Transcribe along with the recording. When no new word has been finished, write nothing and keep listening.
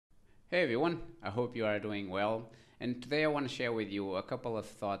Hey everyone, I hope you are doing well. And today I want to share with you a couple of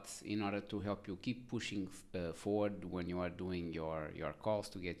thoughts in order to help you keep pushing forward when you are doing your calls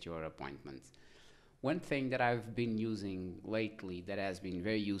to get your appointments. One thing that I've been using lately that has been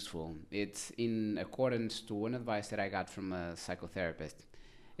very useful, it's in accordance to one advice that I got from a psychotherapist.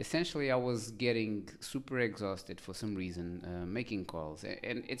 Essentially, I was getting super exhausted for some reason making calls.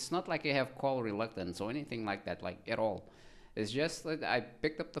 And it's not like I have call reluctance or anything like that, like at all. It's just that I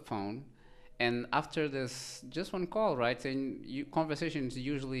picked up the phone, and after this, just one call, right? And conversations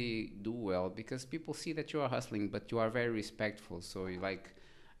usually do well because people see that you are hustling, but you are very respectful. So you like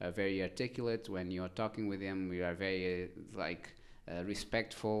very articulate when you are talking with them. You are very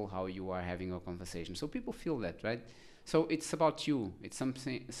respectful how you are having a conversation. So people feel that, right? So it's about you. It's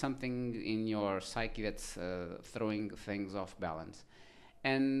something in your psyche that's throwing things off balance.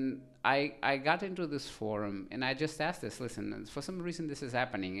 And I got into this forum and I just asked this. Listen, for some reason this is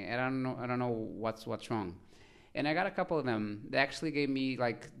happening, and I don't know what's wrong. And I got a couple of them. They actually gave me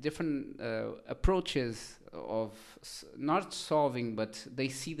like different approaches of not solving, but they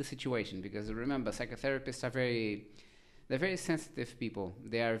see the situation because remember, psychotherapists are they're very sensitive people.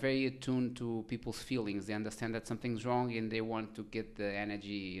 They are very attuned to people's feelings. They understand that something's wrong and they want to get the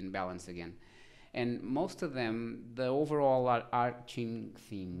energy in balance again. And most of them, the overall arching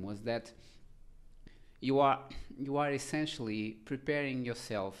theme was that you are you are essentially preparing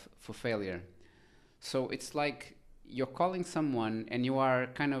yourself for failure. So it's like you're calling someone and you are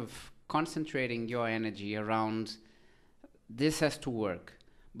kind of concentrating your energy around this has to work.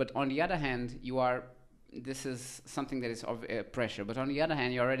 But on the other hand, this is something that is of pressure. But on the other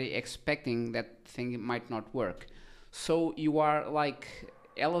hand, you're already expecting that thing might not work. So you are like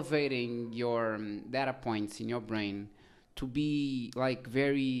elevating your data points in your brain to be like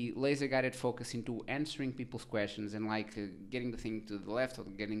very laser guided focus into answering people's questions and like getting the thing to the left or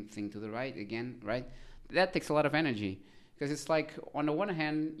getting the thing to the right again, right? That takes a lot of energy because it's like on the one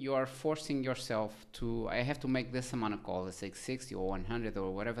hand you are forcing yourself to I have to make this amount of calls, let's say 60 or 100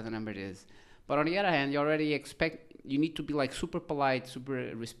 or whatever the number is. But on the other hand, you already expect you need to be like super polite,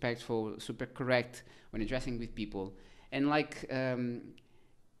 super respectful, super correct when addressing with people, and like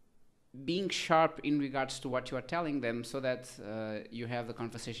being sharp in regards to what you are telling them so that you have the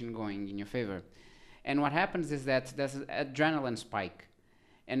conversation going in your favor. And what happens is that there's an adrenaline spike.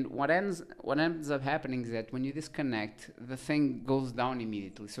 And what ends up happening is that when you disconnect, the thing goes down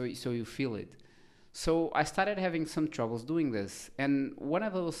immediately. So you feel it. So I started having some troubles doing this, and one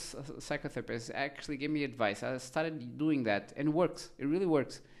of those psychotherapists actually gave me advice. I started doing that, and it works. It really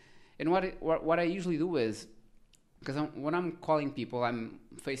works. And what I usually do is because when I'm calling people, I'm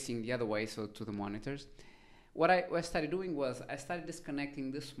facing the other way, so to the monitors. What I started doing was I started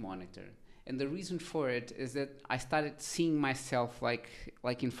disconnecting this monitor, and the reason for it is that I started seeing myself like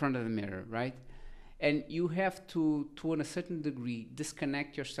in front of the mirror, right? And you have to a certain degree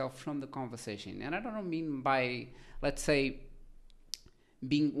disconnect yourself from the conversation, and I don't mean by let's say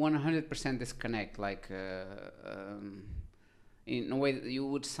being 100% disconnect, like in a way that you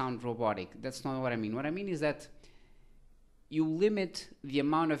would sound robotic. That's not what I mean. What I mean is that you limit the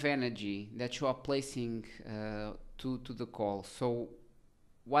amount of energy that you are placing to the call. So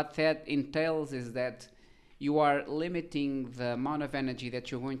what that entails is that you are limiting the amount of energy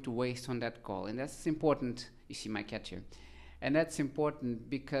that you're going to waste on that call, and that's important. You see my cat here, and that's important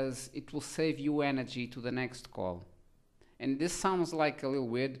because it will save you energy to the next call. And this sounds like a little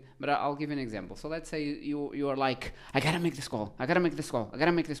weird, but I'll give you an example. So let's say you are like, I gotta make this call, I gotta make this call, I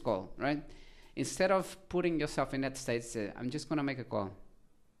gotta make this call, right? Instead of putting yourself in that state, say, I'm just gonna make a call.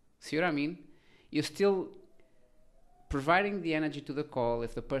 See what I mean? You're still providing the energy to the call.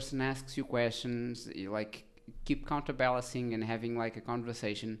 If the person asks you questions, you like keep counterbalancing and having like a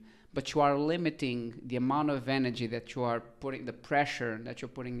conversation, but you are limiting the amount of energy that you are putting, the pressure that you're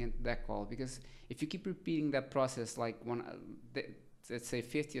putting into that call. Because if you keep repeating that process like let's say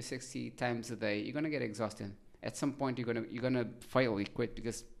 50 or 60 times a day, you're gonna get exhausted. At some point, you're gonna finally quit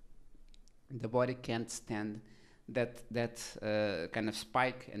because the body can't stand that kind of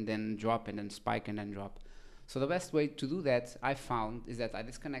spike and then drop and then spike and then drop. So the best way to do that I found is that I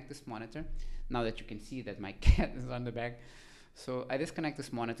disconnect this monitor. Now that you can see that my cat is on the back, so I disconnect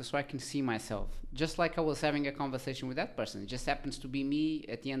this monitor so I can see myself, just like I was having a conversation with that person. It just happens to be me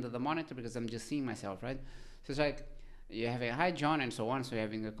at the end of the monitor because I'm just seeing myself, right? So it's like you're having a hi John and so on, so you're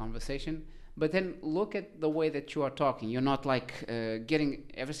having a conversation. But then look at the way that you are talking. You're not like getting.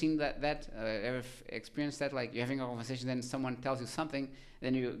 Ever seen ever experienced that? Like you're having a conversation, then someone tells you something,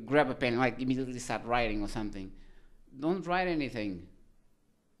 then you grab a pen and like immediately start writing or something. Don't write anything.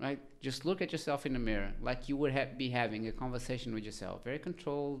 right? Just look at yourself in the mirror like you would be having a conversation with yourself. Very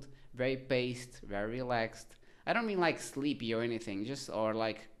controlled, very paced, very relaxed. I don't mean like sleepy or anything, just or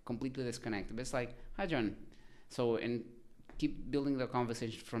like completely disconnected. But it's like, hi, John. So, and keep building the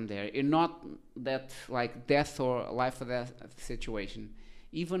conversation from there. You're not that like death or life or death situation,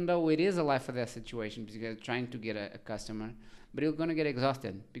 even though it is a life or death situation because you're trying to get a customer, but you're gonna get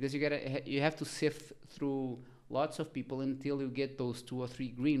exhausted because you have to sift through lots of people until you get those 2 or 3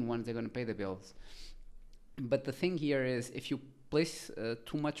 green ones that are gonna pay the bills. But the thing here is, if you place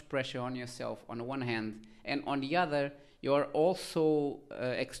too much pressure on yourself on the one hand, and on the other, you're also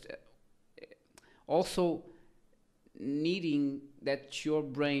needing that your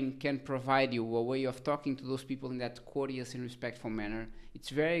brain can provide you a way of talking to those people in that courteous and respectful manner. It's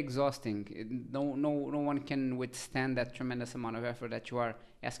very exhausting. No one can withstand that tremendous amount of effort that you are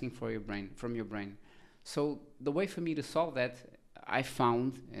asking for from your brain. So the way for me to solve that, I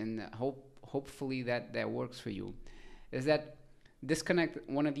found, and hopefully that works for you, is that disconnect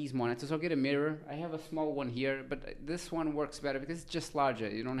one of these monitors or get a mirror. I have a small one here, but this one works better because it's just larger.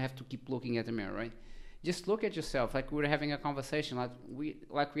 You don't have to keep looking at the mirror, right? Just look at yourself like we're having a conversation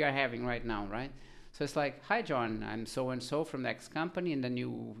like we are having right now, right? So it's like, hi John, I'm so and so from the X company, and then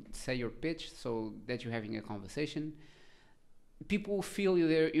you say your pitch so that you're having a conversation. People feel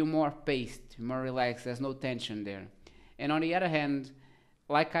you're more paced, more relaxed, there's no tension there. And on the other hand,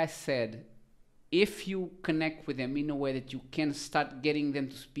 like I said, if you connect with them in a way that you can start getting them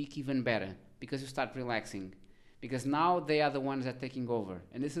to speak even better, because you start relaxing, because now they are the ones that are taking over.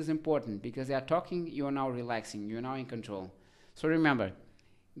 And this is important because they are talking, you are now relaxing, you're now in control. So remember,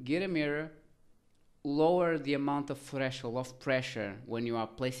 get a mirror, lower the amount of threshold of pressure when you are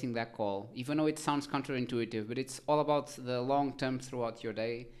placing that call, even though it sounds counterintuitive, but it's all about the long term throughout your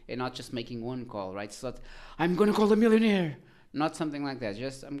day and not just making one call, right? So that I'm going to call the millionaire, not something like that.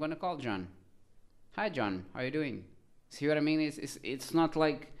 Just, I'm going to call John. Hi, John, how are you doing? See what I mean? It's not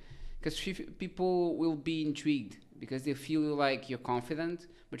like, because people will be intrigued because they feel like you're confident,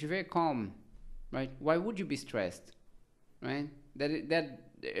 but you're very calm, right? Why would you be stressed, right? That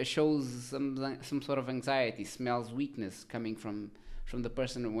shows some sort of anxiety, smells weakness coming from the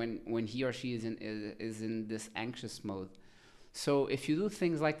person when he or she is in this anxious mode. So if you do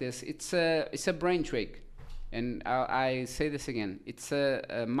things like this, it's a brain trick, and I say this again, it's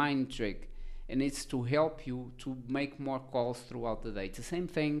a mind trick, and it's to help you to make more calls throughout the day. It's the same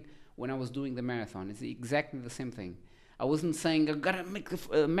thing when I was doing the marathon. It's exactly the same thing. I wasn't saying I gotta make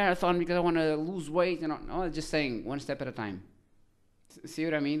a marathon because I want to lose weight. No, I was just saying one step at a time. See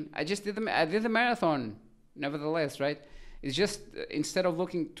what I mean? I did the marathon, nevertheless, right? It's just instead of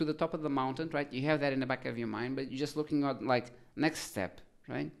looking to the top of the mountain, right? You have that in the back of your mind, but you're just looking at like next step,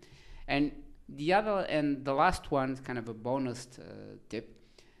 right? And the last one, kind of a bonus tip,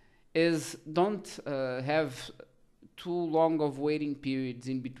 is don't have too long of waiting periods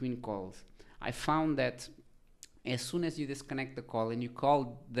in between calls. I found that as soon as you disconnect the call and you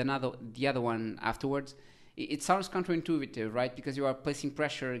call the other one afterwards, it sounds counterintuitive, right? Because you are placing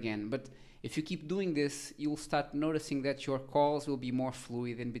pressure again. But if you keep doing this, you'll start noticing that your calls will be more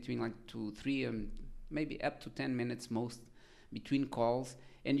fluid in between like 2, 3, maybe up to 10 minutes most between calls,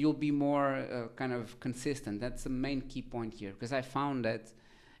 and you'll be more kind of consistent. That's the main key point here, because I found that,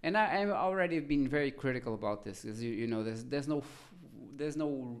 and I've already been very critical about this, because you know there's no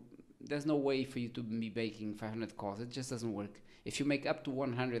way for you to be making 500 calls. It just doesn't work. If you make up to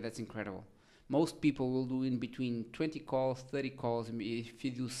 100, that's incredible. Most people will do in between 20 calls, 30 calls. If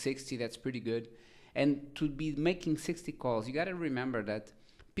you do 60, that's pretty good. And to be making 60 calls, you got to remember that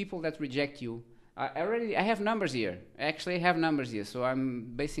people that reject you, I have numbers here. I have numbers here, so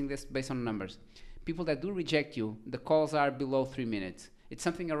I'm basing this based on numbers. People that do reject you, the calls are below 3 minutes. It's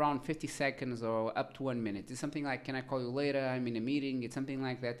something around 50 seconds or up to 1 minute. It's something like, can I call you later? I'm in a meeting. It's something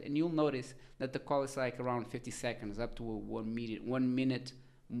like that. And you'll notice that the call is like around 50 seconds, up to 1 minute,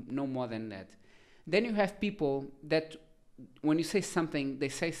 no more than that. Then you have people that when you say something, they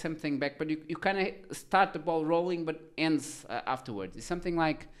say something back, but you kind of start the ball rolling but ends afterwards. It's something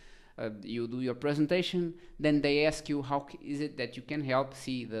like you do your presentation, then they ask you how is it that you can help,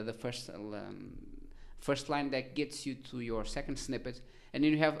 see the first line that gets you to your second snippet, and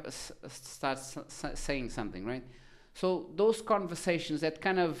then you have start saying something, right? So those conversations that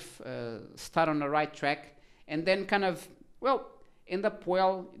kind of start on the right track and then kind of, end up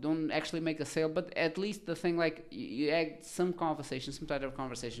well, you don't actually make a sale, but at least the thing like you add some conversation, some type of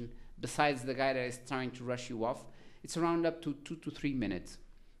conversation, besides the guy that is trying to rush you off, it's around up to 2 to 3 minutes.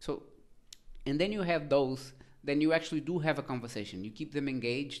 So, and then you have those, then you actually do have a conversation. You keep them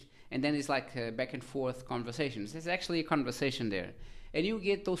engaged, and then it's like back and forth conversations. There's actually a conversation there. and you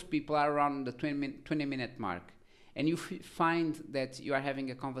get those people around the 20-minute mark, and you find that you are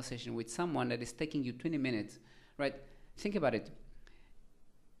having a conversation with someone that is taking you 20 minutes, right? Think about it.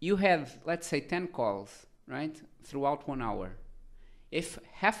 You have, let's say, 10 calls, right, throughout 1 hour. If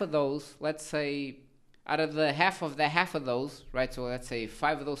half of those, let's say, out of the half of those, right, so let's say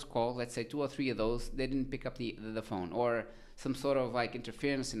 5 of those calls, let's say 2 or 3 of those, they didn't pick up the phone, or some sort of like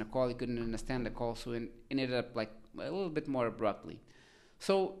interference in a call, you couldn't understand the call, so it ended up like a little bit more abruptly.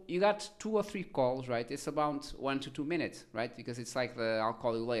 So you got 2 or 3 calls, right? It's about 1 to 2 minutes, right? Because it's like the I'll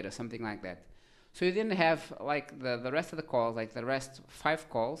call you later, something like that. So you didn't have like the rest of the calls, like the rest 5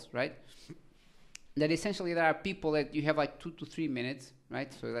 calls, right? That essentially there are people that you have like 2 to 3 minutes,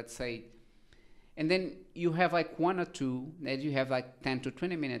 right? So let's say, and then you have like 1 or 2 that you have like 10 to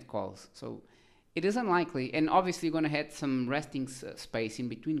 20 minute calls. So it is unlikely, and obviously you're gonna have some resting space in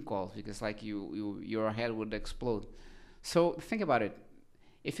between calls, because like your head would explode. So think about it.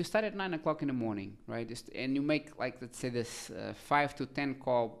 If you start at 9 o'clock in the morning, right, and you make like, let's say, this 5 to 10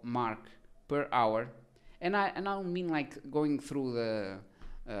 call mark per hour, and I don't mean like going through the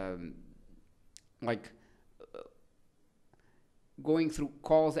like going through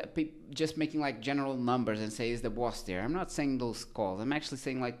calls that just making like general numbers and say, is the boss there? I'm not saying those calls. I'm actually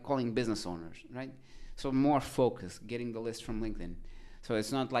saying like calling business owners, right? So more focus, getting the list from LinkedIn. So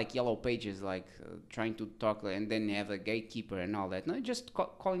it's not like yellow pages, like trying to talk and then you have a gatekeeper and all that. No, just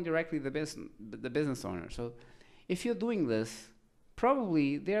calling directly the business owner. So if you're doing this,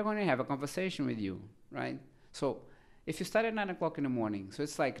 probably they're going to have a conversation with you, right? So if you start at 9 o'clock in the morning, so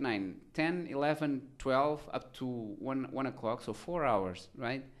it's like 9, 10, 11, 12, up to 1 o'clock, so 4 hours,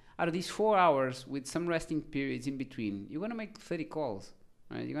 right? Out of these 4 hours, with some resting periods in between, you're going to make 30 calls,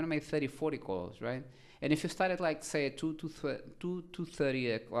 right? You're going to make 30, 40 calls, right? And if you start at like, say, at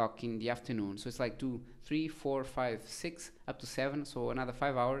 2:30 o'clock in the afternoon, so it's like 2, 3, 4, 5, 6, up to 7, so another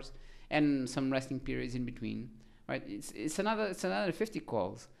 5 hours, and some resting periods in between, right? It's another 50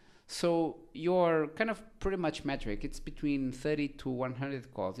 calls. So your kind of pretty much metric, it's between 30 to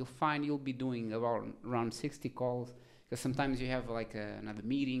 100 calls. You'll find you'll be doing around 60 calls, because sometimes you have like another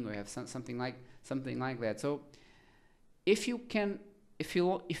meeting, or you have something like that. So if you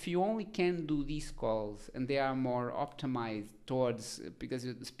only can do these calls, and they are more optimized towards, because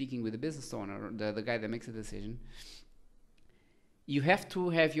you're speaking with the business owner, or the guy that makes a decision, you have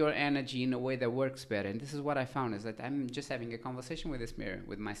to have your energy in a way that works better. And this is what I found, is that I'm just having a conversation with this mirror,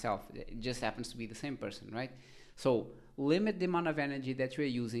 with myself. It just happens to be the same person, right? So limit the amount of energy that you're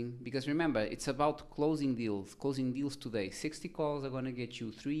using, because remember, it's about closing deals today. 60 calls are going to get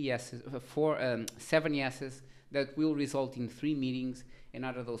you 7 yeses that will result in 3 meetings. And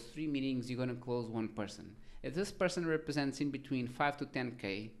out of those 3 meetings, you're going to close 1 person. If this person represents in between 5 to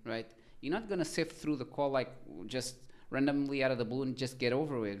 10K, right? You're not going to sift through the call like just randomly out of the blue and just get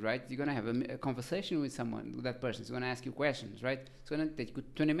over it, right? You're going to have a conversation with someone, with that person. It's going to ask you questions, right? It's going to take you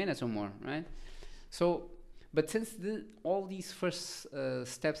 20 minutes or more, right? So, but since all these first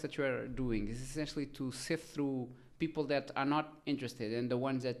steps that you are doing is essentially to sift through people that are not interested, and the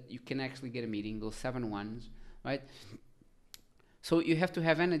ones that you can actually get a meeting, those 7 ones, right? So you have to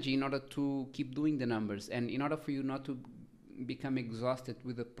have energy in order to keep doing the numbers, and in order for you not to become exhausted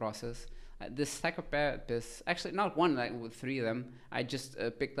with the process. This psychopathist, actually not one, like with 3 of them, I just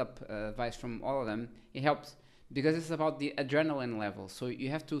picked up advice from all of them. It helps because it's about the adrenaline level. So you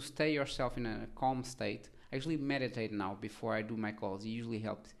have to stay yourself in a calm state. I actually meditate now before I do my calls. It usually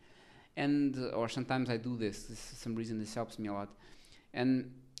helps. Or sometimes I do this. For some reason this helps me a lot.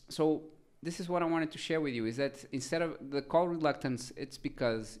 And so this is what I wanted to share with you, is that instead of the call reluctance, it's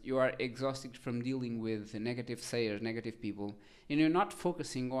because you are exhausted from dealing with negative sayers, negative people, and you're not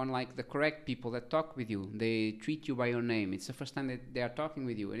focusing on like the correct people that talk with you. They treat you by your name. It's the first time that they are talking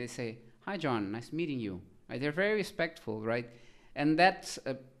with you, and they say, "Hi, John, nice meeting you." Right? They're very respectful, right? And that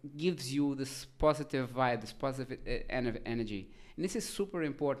gives you this positive vibe, this positive energy. And this is super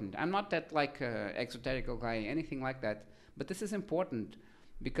important. I'm not that like exoterical guy, anything like that, but this is important,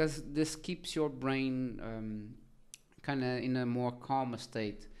 because this keeps your brain kind of in a more calmer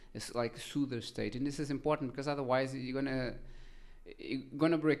state. It's like a soother state, and this is important because otherwise you're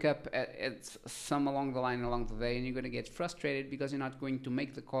gonna break up at some along the line along the day, and you're gonna get frustrated because you're not going to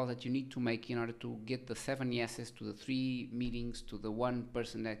make the calls that you need to make in order to get the 7 yeses to the 3 meetings to the 1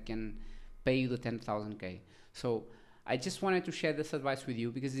 person that can pay you the 10,000K. So I just wanted to share this advice with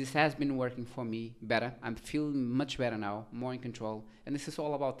you because this has been working for me better. I'm feeling much better now, more in control. And this is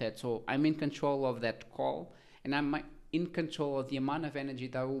all about that. So I'm in control of that call, and in control of the amount of energy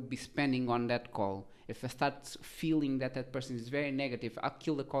that I will be spending on that call. If I start feeling that that person is very negative, I'll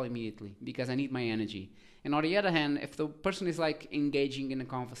kill the call immediately because I need my energy. And on the other hand, if the person is like engaging in a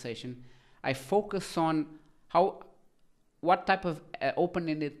conversation, I focus on what type of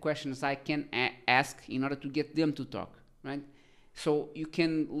open-ended questions I can ask in order to get them to talk, right? So you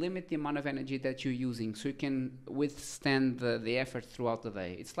can limit the amount of energy that you're using, so you can withstand the effort throughout the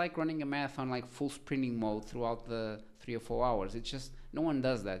day. It's like running a marathon, like full sprinting mode throughout the 3 or 4 hours. It's just no one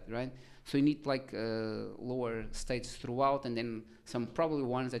does that, right? So you need like lower states throughout, and then some probably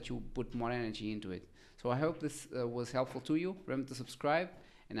ones that you put more energy into it. So I hope this was helpful to you. Remember to subscribe,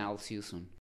 and I'll see you soon.